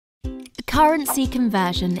Currency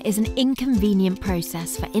conversion is an inconvenient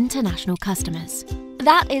process for international customers.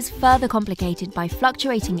 That is further complicated by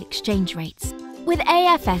fluctuating exchange rates. With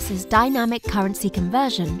AFS's Dynamic Currency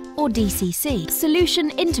Conversion, or DCC,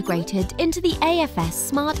 solution integrated into the AFS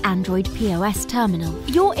Smart Android POS terminal,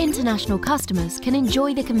 your international customers can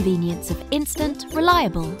enjoy the convenience of instant,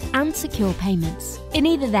 reliable, and secure payments in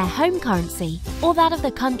either their home currency or that of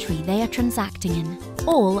the country they are transacting in,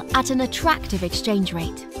 all at an attractive exchange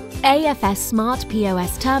rate. AFS Smart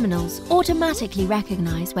POS terminals automatically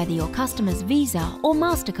recognize whether your customer's Visa or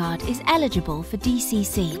MasterCard is eligible for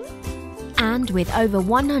DCC. And with over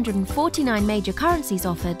 149 major currencies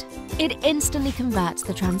offered, it instantly converts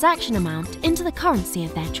the transaction amount into the currency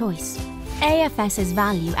of their choice. AFS's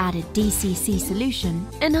value-added DCC solution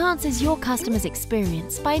enhances your customer's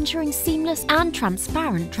experience by ensuring seamless and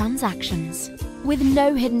transparent transactions. With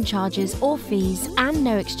no hidden charges or fees and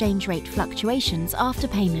no exchange rate fluctuations after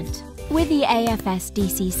payment. With the AFS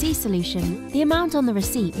DCC solution, the amount on the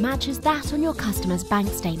receipt matches that on your customer's bank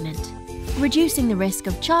statement, reducing the risk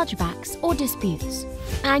of chargebacks or disputes,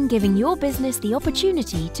 and giving your business the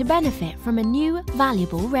opportunity to benefit from a new,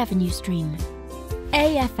 valuable revenue stream.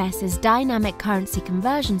 AFS's Dynamic Currency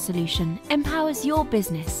Conversion solution empowers your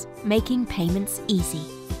business, making payments easy.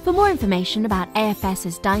 For more information about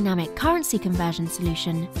AFS's Dynamic Currency Conversion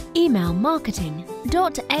solution, email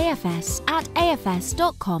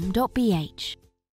marketing.afs@afs.com.bh.